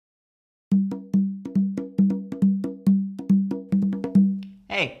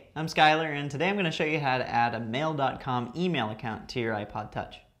Hey, I'm Skylar, and today I'm going to show you how to add a mail.com email account to your iPod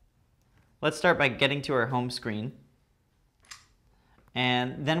Touch. Let's start by getting to our home screen,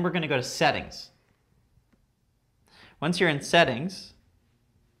 and then we're going to go to Settings. Once you're in Settings,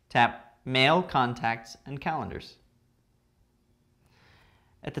 tap Mail, Contacts, and Calendars.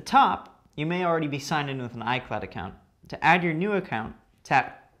 At the top, you may already be signed in with an iCloud account. To add your new account,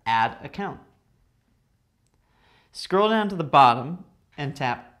 tap Add Account. Scroll down to the bottom and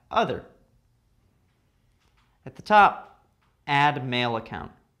tap Other. At the top, add mail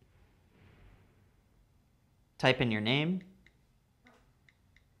account. Type in your name,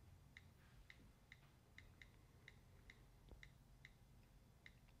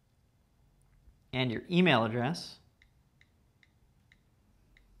 and your email address,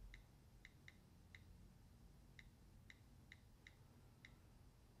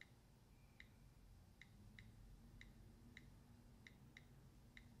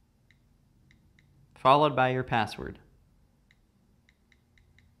 followed by your password.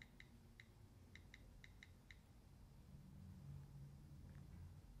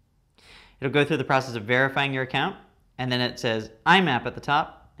 It'll go through the process of verifying your account, and then it says IMAP at the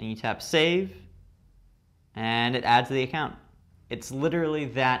top, and you tap Save, and it adds the account. It's literally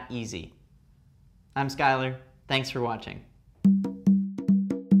that easy. I'm Skylar. Thanks for watching.